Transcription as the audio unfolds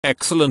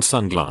Excellent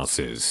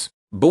sunglasses.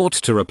 Bought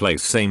to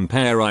replace same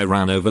pair I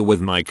ran over with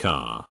my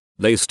car.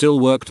 They still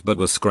worked but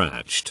were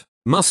scratched.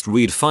 Must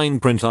read fine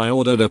print. I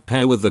ordered a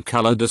pair with the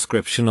color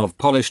description of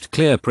polished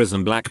clear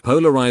Prizm Black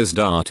Polarized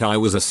art. I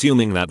was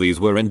assuming that these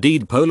were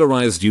indeed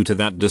polarized due to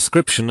that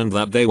description and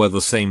that they were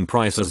the same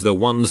price as the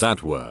ones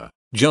that were.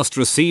 Just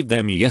received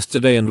them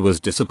yesterday and was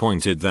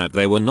disappointed that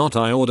they were not.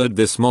 I ordered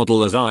this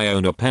model as I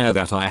own a pair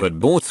that I had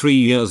bought 3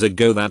 years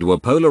ago that were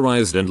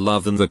polarized and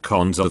love them. The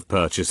cons of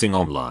purchasing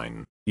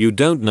online. You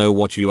don't know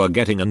what you are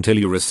getting until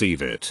you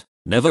receive it.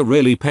 Never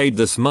really paid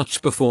this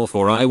much before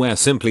for eyewear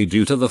simply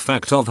due to the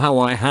fact of how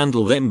I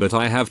handle them, but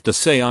I have to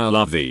say I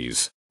love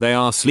these. They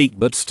are sleek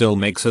but still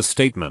makes a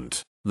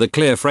statement. The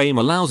clear frame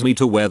allows me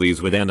to wear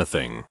these with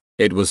anything.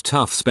 It was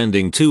tough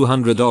spending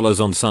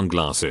 $200 on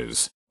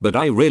sunglasses, but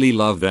I really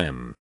love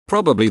them.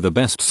 Probably the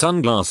best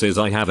sunglasses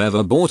I have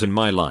ever bought in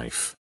my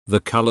life. The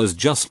colors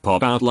just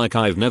pop out like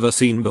I've never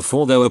seen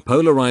before. They're a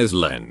polarized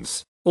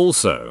lens.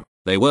 Also,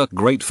 they work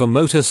great for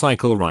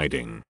motorcycle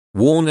riding.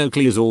 Worn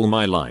Oakleys all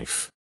my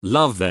life.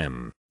 Love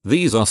them.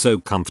 These are so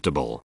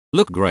comfortable.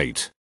 Look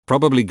great.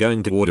 Probably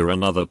going to order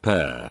another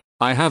pair.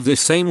 I have this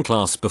same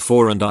class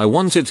before and I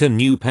wanted a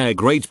new pair.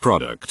 Great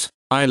product.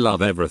 I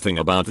love everything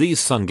about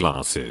these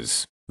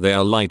sunglasses. They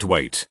are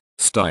lightweight,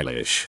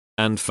 stylish,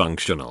 and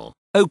functional.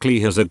 Oakley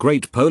has a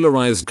great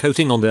polarized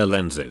coating on their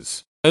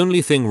lenses.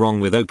 Only thing wrong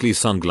with Oakley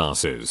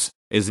sunglasses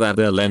is that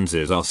their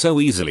lenses are so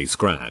easily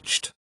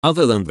scratched.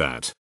 Other than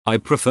that, I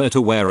prefer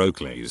to wear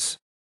Oakleys.